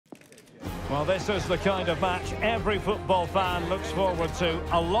Well, this is the kind of match every football fan looks forward to.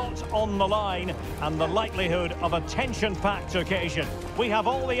 A lot on the line and the likelihood of a tension-packed occasion. We have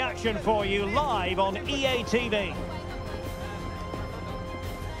all the action for you live on EA TV.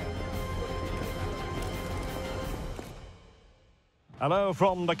 Hello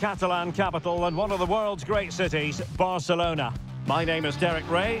from the Catalan capital and one of the world's great cities, Barcelona. My name is Derek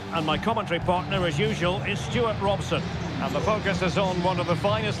Ray, and my commentary partner, as usual, is Stuart Robson. And the focus is on one of the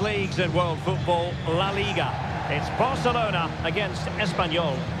finest leagues in world football, La Liga. It's Barcelona against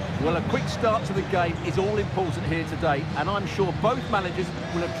Espanyol. Well, a quick start to the game is all important here today, and I'm sure both managers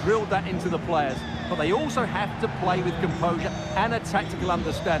will have drilled that into the players. But they also have to play with composure and a tactical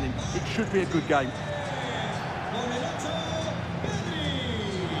understanding. It should be a good game.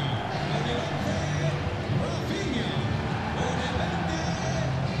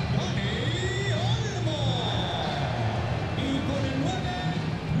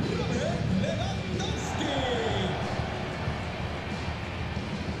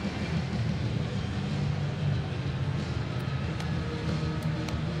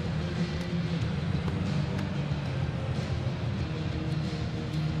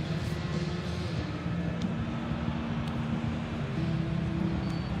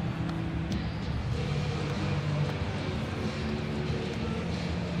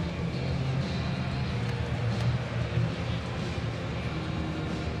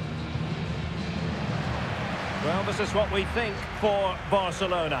 Well, this is what we think for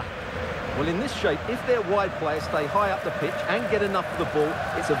Barcelona. Well, in this shape, if their wide players stay high up the pitch and get enough of the ball,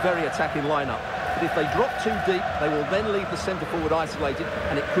 it's a very attacking lineup. But if they drop too deep, they will then leave the centre-forward isolated,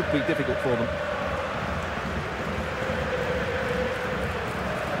 and it could be difficult for them.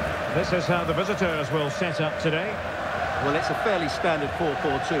 This is how the visitors will set up today. Well, it's a fairly standard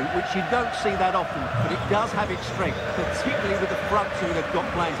 4-4-2, which you don't see that often, but it does have its strength, particularly with the front two they've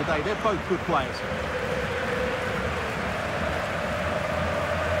got playing today. They're both good players.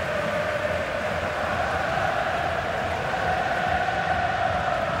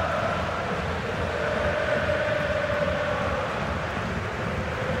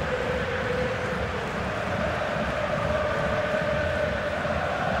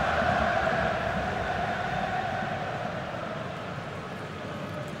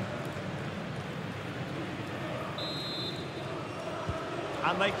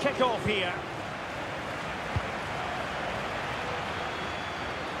 And they kick off here.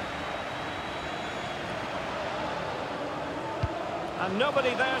 And nobody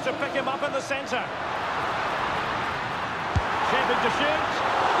there to pick him up in the centre. Shaping to shoot.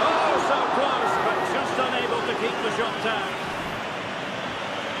 Oh, so close, but just unable to keep the shot down.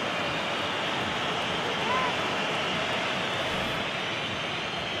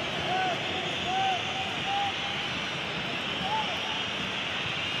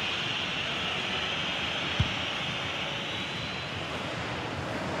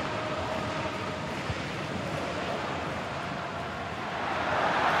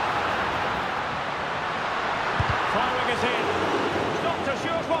 Stopped a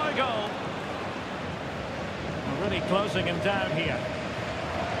surefire goal. Really closing him down here.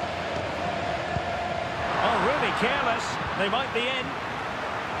 Oh, really careless. They might be in.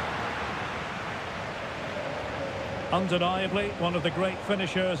 Undeniably, one of the great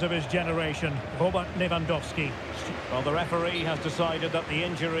finishers of his generation, Lewandowski. Well, the referee has decided that the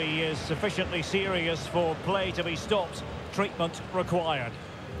injury is sufficiently serious for play to be stopped. Treatment required.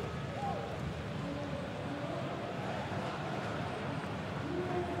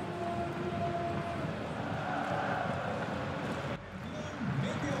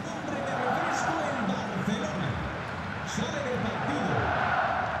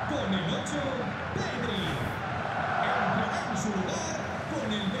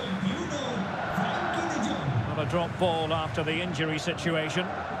 Not a drop ball after the injury situation.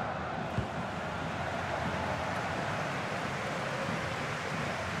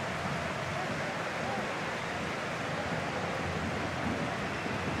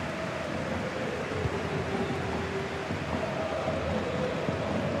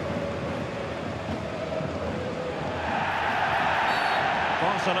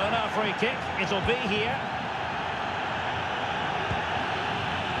 Barcelona, free kick, it'll be here.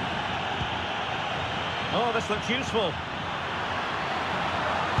 Oh, this looks useful.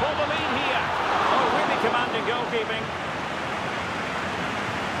 Pull the lead here. Oh, really commanding goalkeeping.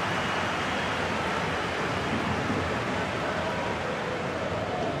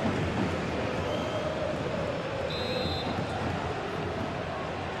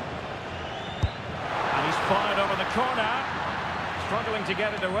 And he's fired over the corner. Struggling to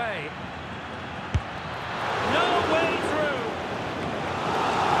get it away. No way through.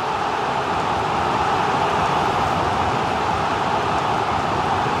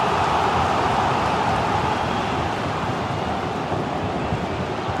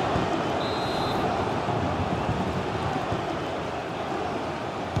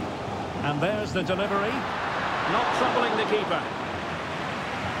 And there's the delivery. Not troubling the keeper.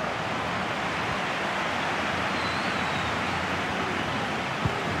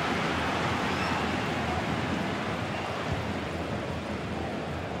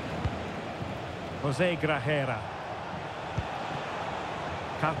 Jose Grajera.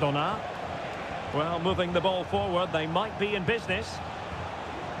 Cardona. Well, moving the ball forward, they might be in business.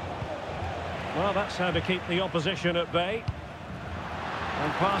 Well, that's how to keep the opposition at bay.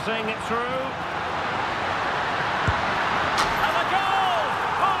 And passing it through. And a goal!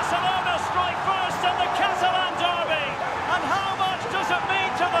 Barcelona strike first in the Catalan derby. And how much does it mean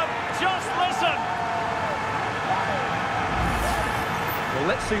to them? Just listen. Well,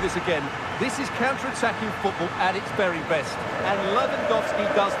 let's see this again. This is counter-attacking football at its very best. And Lewandowski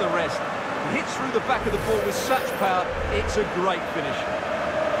does the rest. He hits through the back of the ball with such power. It's a great finish.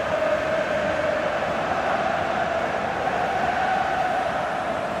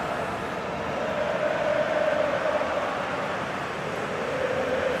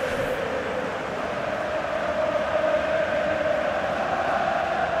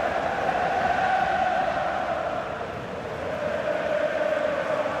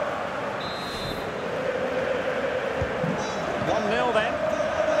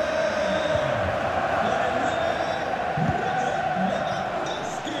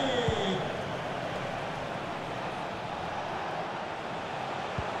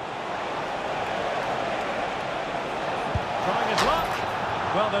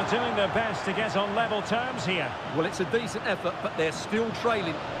 Well, they're doing their best to get on level terms here. Well, it's a decent effort, but they're still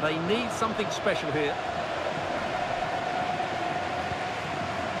trailing. They need something special here.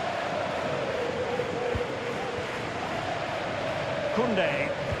 Koundé.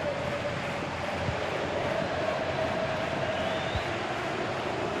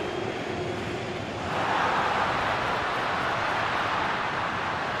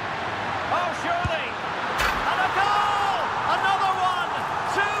 Oh, surely! And a goal! Another one!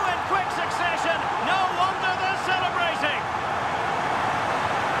 Two in quick succession. No wonder they're celebrating.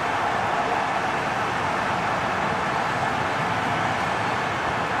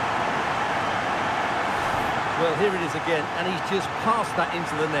 Well, here it is again, and he's just passed that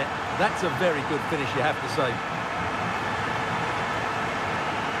into the net. That's a very good finish, you have to say.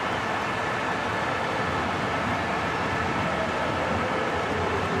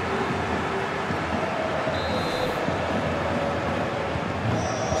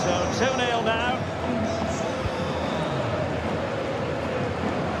 So 2-0 now.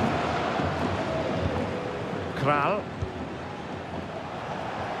 Kral.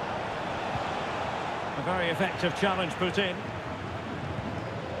 A very effective challenge put in.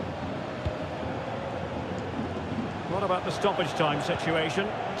 What about the stoppage time situation?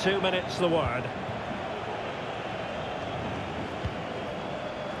 2 minutes the word.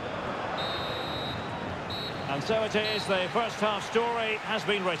 And so it is, the first half story has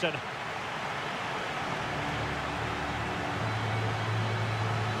been written.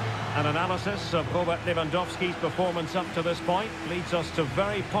 An analysis of Robert Lewandowski's performance up to this point leads us to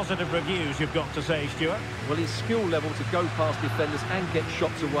very positive reviews, you've got to say, Stuart. Well, his skill level to go past defenders and get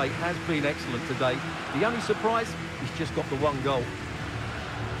shots away has been excellent today. The only surprise, he's just got the one goal.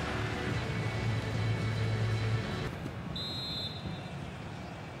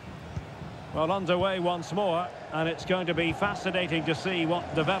 Well, underway once more, and it's going to be fascinating to see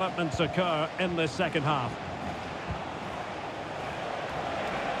what developments occur in this second half.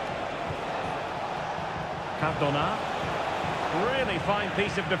 Cardona. Really fine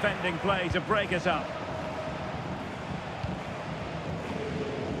piece of defending play to break it up.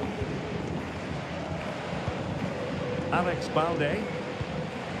 Alex Balde.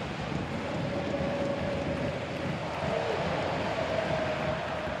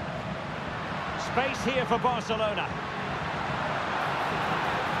 Space here for Barcelona.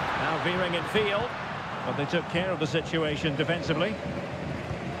 Now veering in field, but they took care of the situation defensively.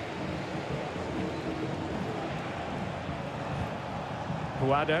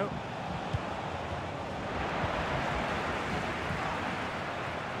 Puado.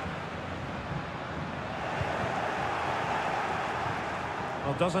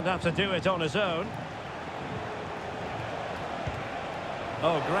 Well, doesn't have to do it on his own.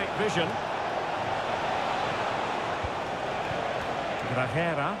 Oh, great vision.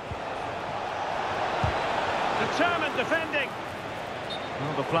 Grajera. Determined defending.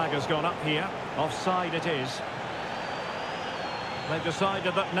 Well, the flag has gone up here. Offside it is. They've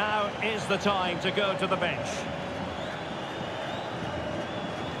decided that now is the time to go to the bench.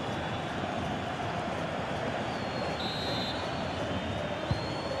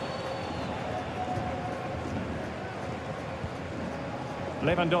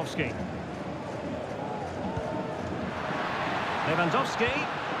 Lewandowski. Lewandowski.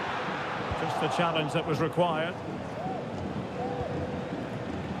 Just the challenge that was required.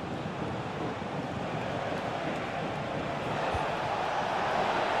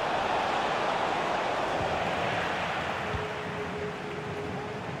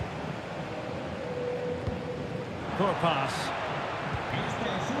 Poor pass.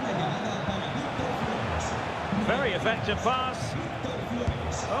 Very effective pass.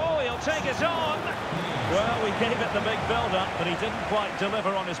 Oh, he'll take it on. Well, we gave it the big build-up, but he didn't quite deliver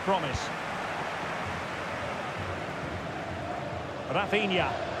on his promise. Rafinha.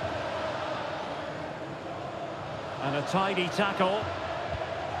 And a tidy tackle.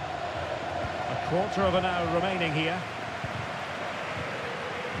 A quarter of an hour remaining here.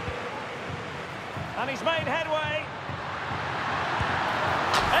 And he's made headway.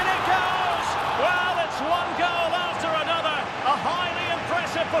 And it goes! Well, it's one goal after another. A highly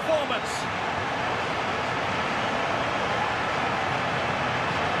impressive performance.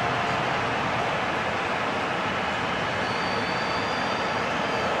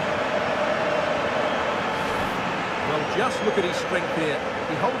 Well, just look at his strength here.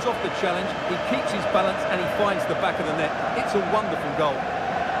 He holds off the challenge, he keeps his balance, and he finds the back of the net. It's a wonderful goal.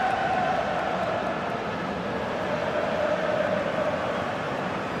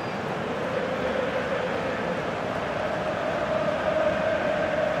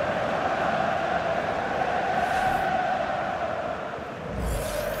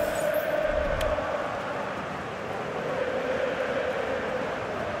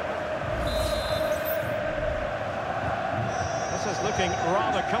 This is looking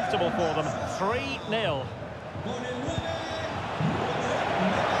rather comfortable for them. 3-0.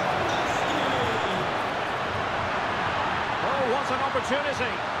 Oh, what an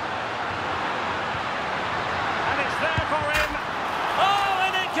opportunity. And it's there for him. Oh,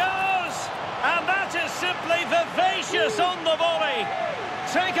 and it goes! And that is simply vivacious on the volley.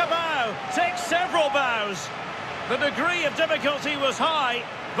 Take a bow, take several bows. The degree of difficulty was high,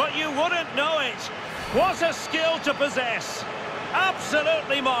 but you wouldn't know it. What a skill to possess.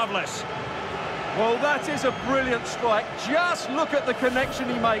 Absolutely marvellous. Well, that is a brilliant strike. Just look at the connection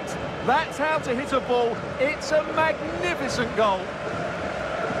he makes. That's how to hit a ball. It's a magnificent goal.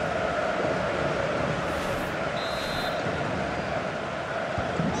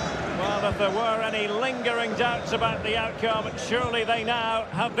 Well, if there were any lingering doubts about the outcome, surely they now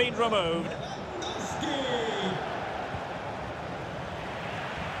have been removed.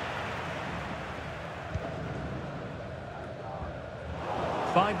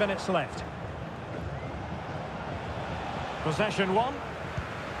 5 minutes left. Possession one.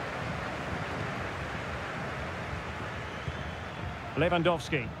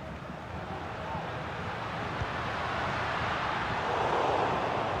 Lewandowski.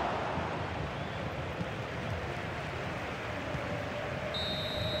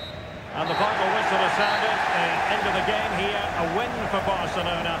 And the final whistle has sounded. The end of the game here. A win for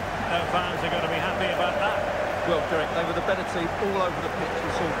Barcelona. Their fans are going to be happy about that. Well, Derek, they were the better team all over the pitch.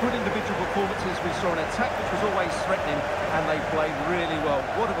 We saw good individual performances. We saw an attack which was always threatening, and they played really well.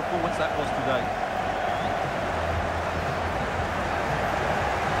 What a performance that was today.